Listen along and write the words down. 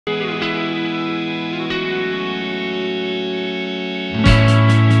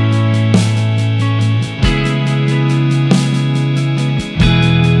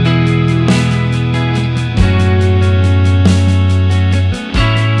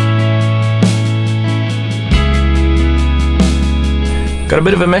Got a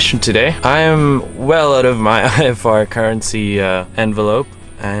bit of a mission today. I am well out of my IFR currency envelope,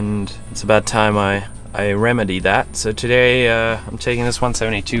 and it's about time I remedy that. So today I'm taking this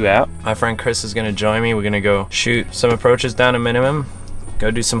 172 out. My friend Chris is going to join me. We're going to go shoot some approaches down to minimum,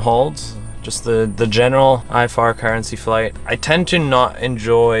 go do some holds, just the general IFR currency flight. I tend to not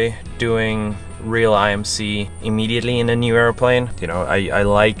enjoy doing real IMC immediately in a new airplane. You know, I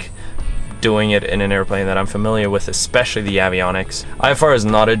like doing it in an airplane that I'm familiar with, especially the avionics. IFR is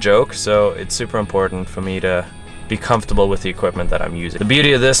not a joke, so it's super important for me to be comfortable with the equipment that I'm using. The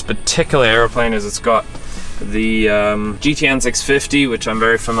beauty of this particular airplane is it's got the GTN650, which I'm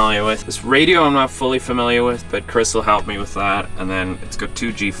very familiar with. This radio I'm not fully familiar with, but Chris will help me with that. And then it's got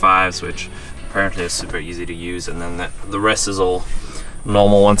two G5s, which apparently is super easy to use, and then the rest is all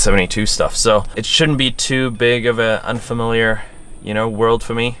normal 172 stuff. So it shouldn't be too big of an unfamiliar, you know, world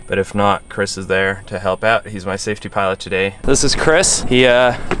for me. But if not, Chris is there to help out. He's my safety pilot today. This is Chris. He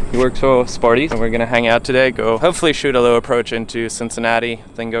works for Sporties, and we're gonna hang out today, go hopefully shoot a low approach into Cincinnati,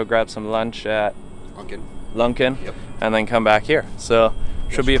 then go grab some lunch at Lunkin, yep, and then come back here. So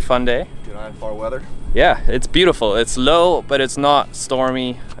should be a fun day. Good IFR weather. Yeah, it's beautiful. It's low, but it's not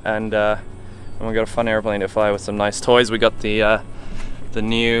stormy, and we got a fun airplane to fly with some nice toys. We got the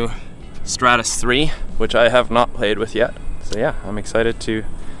new Stratus 3, which I have not played with yet. So yeah, I'm excited to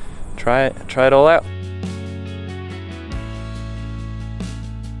try it all out.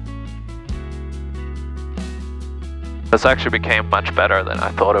 This actually became much better than I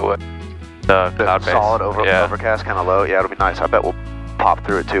thought it would. The cloud base. Solid overcast, kind of low. Yeah, it'll be nice. I bet we'll pop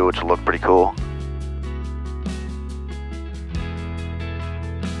through it too, which will look pretty cool.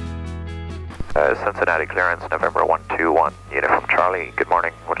 Cincinnati clearance, November 121, uniform Charlie. Good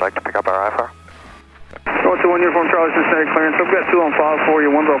morning. Would like to pick up our IFR? 121 uniform Charlie, Cincinnati clearance. I've got two on file for you.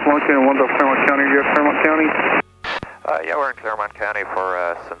 One's off Lunkin and one's off Claremont County. Are you at Claremont County? Yeah, we're in Claremont County for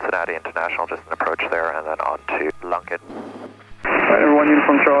Cincinnati International, just an approach there, and then on to Lunkin. Alright, everyone,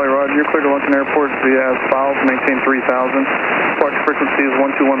 uniform Charlie, Roger. You're clear to Lunkin Airport via files, maintain 3000. Squawk frequency is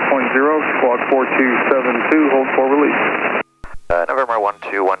 121.0, squawk 4272, hold for release. November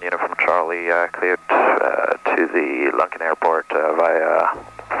 121, uniform Charlie, cleared to the Lunkin Airport via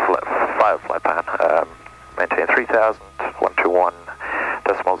flight plan. Maintain 3000,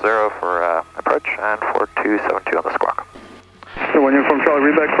 121.0 for approach, and 4272 on the squawk. So when uniform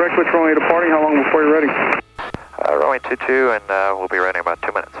Charlie, read that correct. Which runway departing? How long before you're ready? Runway 22, and we'll be ready in about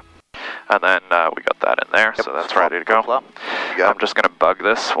 2 minutes. And then we got that in there, yep, so that's ready to go. I'm just gonna bug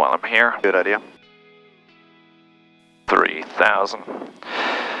this while I'm here. Good idea. 3000.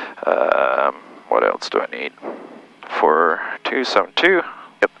 What else do I need? For 272.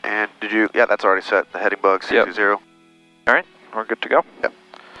 Yep, and did you, yeah, that's already set. The heading bug, 620. Yep. Alright, we're good to go. Yep.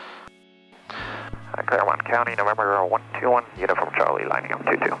 Claremont County, November 121, uniform Charlie, lining up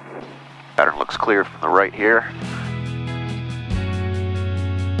 22. Pattern looks clear from the right here.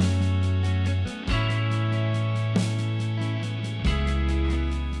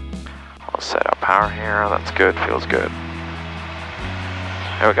 We'll set up power here, that's good, feels good.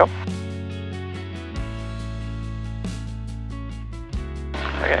 There we go.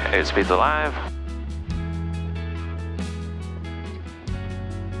 Okay, news speed's alive.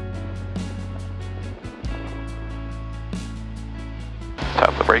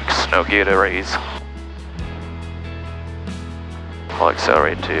 Tap the brakes, no gear to raise. We'll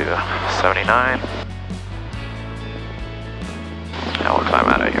accelerate to 79. Now we'll climb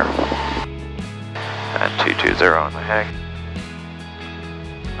out of here. And 220 on the heck.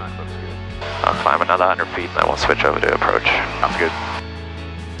 I'll climb another 100 feet and then we'll switch over to approach. Sounds good.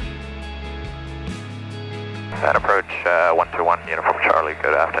 At approach 121, uniform Charlie,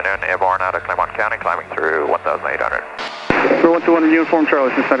 good afternoon. Airborne out of Claremont County, climbing through 1,800. 121 uniform Charlie,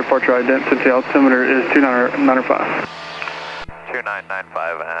 Cincinnati departure identity altimeter is 2995.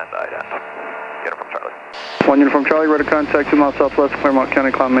 2995 and ident. Uniform Charlie. 1 uniform Charlie, ready to contact 2 miles southwest Claremont County,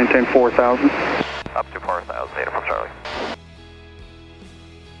 climb maintain 4000. Up to 4,000, uniform Charlie.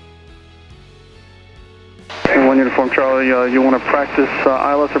 And 1 uniform Charlie, you want to practice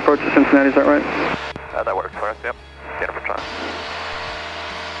ILS approach to Cincinnati, is that right? That works for us, yep. Uniform Charlie.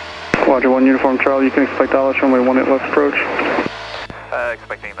 Roger, 1 uniform Charlie, you can expect ILS runway 18 left approach.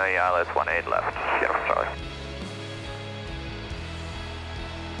 Expecting the ILS 18 left, uniform Charlie.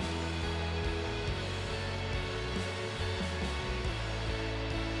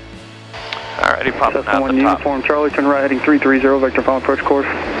 Alrighty, popping Cessna out 1 the top. uniform Charlie, turn right heading 330, vector final approach course.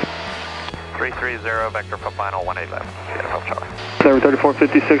 330, vector for final 18 left, uniform Charlie. Tower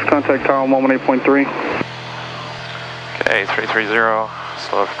 3456, contact tower 118.3. Okay, 330,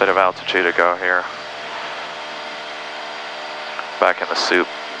 still a bit of altitude to go here. back in the soup.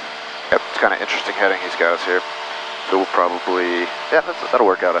 Yep, it's kind of interesting heading he's got us here. So we'll probably, yeah, that'll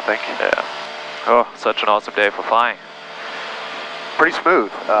work out, I think. Yeah. Oh, such an awesome day for flying. Pretty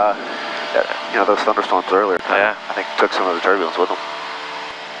smooth. You know, those thunderstorms earlier, yeah. I think took some of the turbulence with them.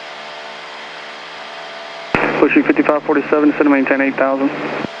 Pushing 5547, set to maintain 8,000.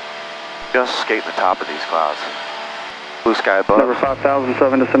 Just skating the top of these clouds. Blue sky above. Number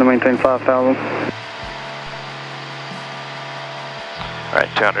 5007, descend to maintain 5,000. Alright,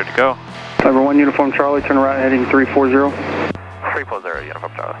 200 to go. Number 1 Uniform Charlie, turn right heading 340. 340,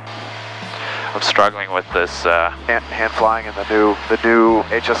 Uniform Charlie. I'm struggling with this hand flying in the new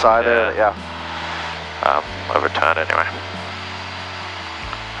HSI there, yeah. Overturned anyway.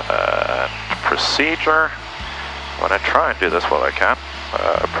 Procedure. I'm gonna try and do this while I can.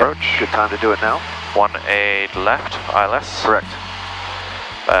 Approach. Good time to do it now. 18 left, ILS. Correct.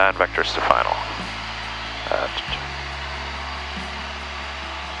 And vectors to final.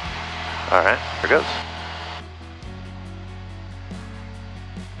 Alright, here goes.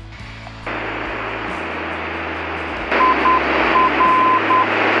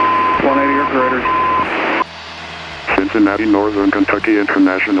 Cincinnati Northern Kentucky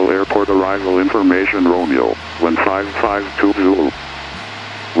International Airport arrival information Romeo 15520.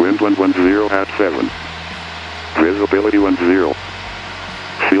 Wind 110 at 7. Visibility 10.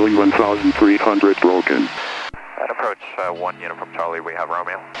 Ceiling 1300 broken. At approach 1 Uniform Charlie, we have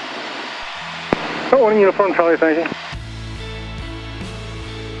Romeo. 1 Uniform Charlie, thank you.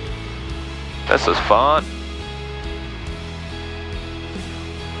 This is fun.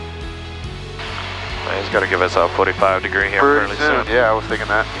 He's got to give us a 45 degree here fairly soon. Yeah, I was thinking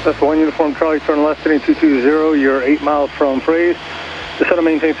that. That's 1 Uniform Charlie, turn left heading 220. You're 8 miles from Fraze. Descend to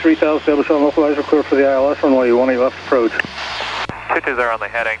maintain 3,000, establish on localizer, clear for the ILS, runway 18 left approach. 220 on the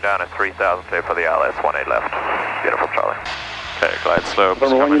heading, down at 3,000, clear for the ILS, 18 left. Uniform Charlie. Okay, glide slope.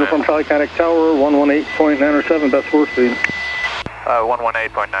 Number 1 Uniform Charlie, contact tower, 118.907, best work speed.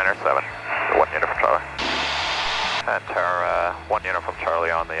 118.907, 1 Uniform Charlie. And tower 1 Uniform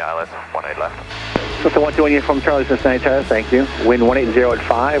Charlie on the ILS, 18 left. That's the 121 Uniform Charlie, Cincinnati International, thank you. Wind 180 at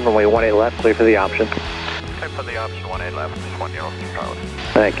 5, runway 18 left, clear for the option. Clear for the option, 18 left, 1 Uniform Charlie.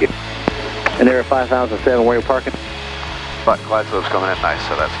 Thank you. And there at 5007, where are you parking? But glide slope's coming in nice,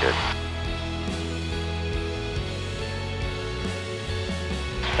 so that's good.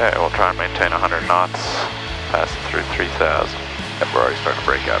 Okay, we'll try and maintain 100 knots, pass through 3,000. Yep, we're already starting to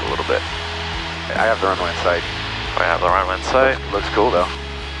break out a little bit. I have the runway in sight. We have the runway in sight. Looks cool though.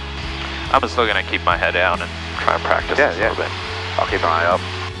 I'm still going to keep my head down and try and practice this a little bit. I'll keep an eye up.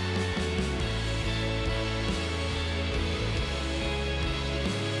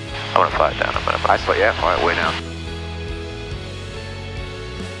 I'm going to fly it down a minute. Nice, but yeah, fly it way down.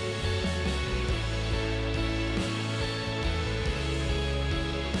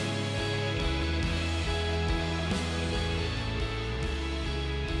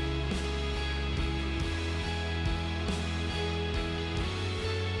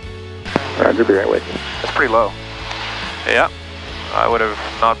 Roger, be right with you. That's pretty low. Yeah, I would have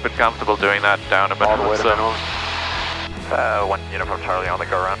not been comfortable doing that down a minute. All the way to minimum. 1 Uniform Charlie on the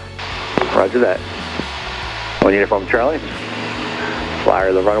go run. Roger that. 1 Uniform Charlie.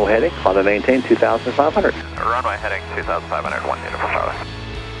 Flyer the runway heading, on the maintain 2,500. Runway heading 2,500, 1 Uniform Charlie.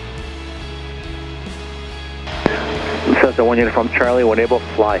 Cessna 1 Uniform Charlie, when able,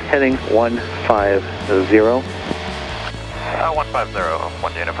 fly heading 150. 150,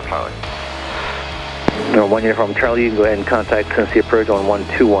 1 Uniform Charlie. No, 1 Uniform Charlie, you can go ahead and contact Cincinnati approach on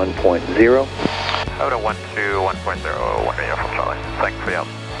 121.0. Out to 121.0, 1 Uniform Charlie. Thanks for your help.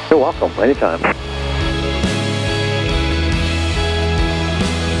 You're welcome, anytime.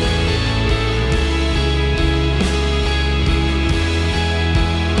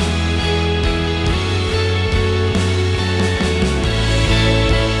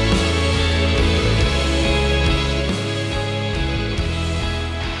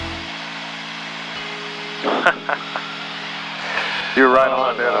 You were right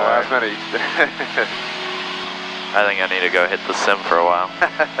on there the last minute. I think I need to go hit the sim for a while.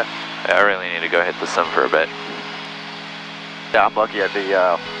 Yeah, I really need to go hit the sim for a bit. Yeah, I'm lucky at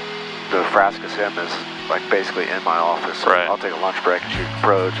the Frasca sim is like basically in my office. So right. I'll take a lunch break and shoot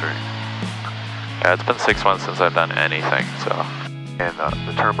approach. Yeah, it's been 6 months since I've done anything, so. And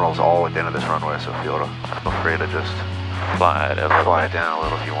the terminal's all at the end of this runway, so feel free to just fly it down a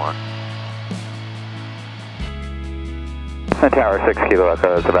little if you want. Tower 6 Kilo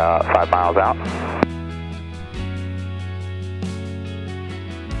Echo is about 5 miles out.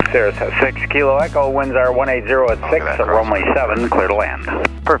 6 Kilo Echo, winds are 180 at 6, runway 7, clear to land.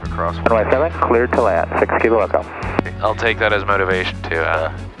 Perfect cross. Runway 7, clear to land, 6 Kilo Echo. I'll take that as motivation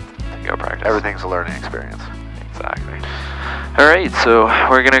to go practice. Everything's a learning experience. Exactly. Alright, so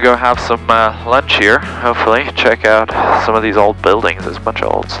we're gonna go have some lunch here, hopefully. Check out some of these old buildings. There's a bunch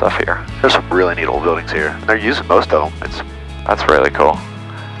of old stuff here. There's some really neat old buildings here. They're using most of them. That's really cool.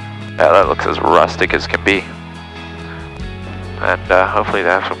 Yeah, that looks as rustic as can be. And hopefully they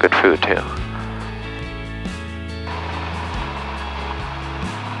have some good food too.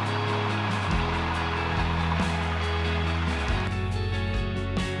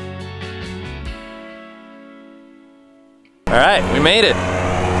 Alright, we made it.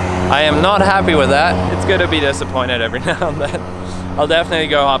 I am not happy with that. It's good to be disappointed every now and then. I'll definitely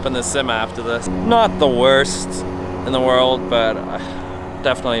go hop in the sim after this. Not the worst in the world, but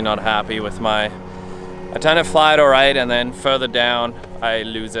definitely not happy with I tend to fly it alright, and then further down I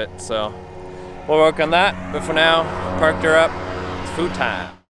lose it, so we'll work on that. But for now, parked her up, it's food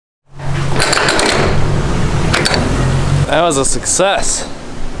time. That was a success.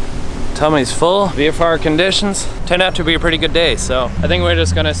 Tummy's full, VFR conditions. Turned out to be a pretty good day, so I think we're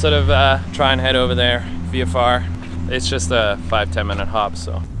just gonna sort of try and head over there, VFR. It's just a 5-10 minute hop,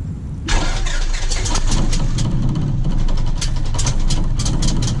 so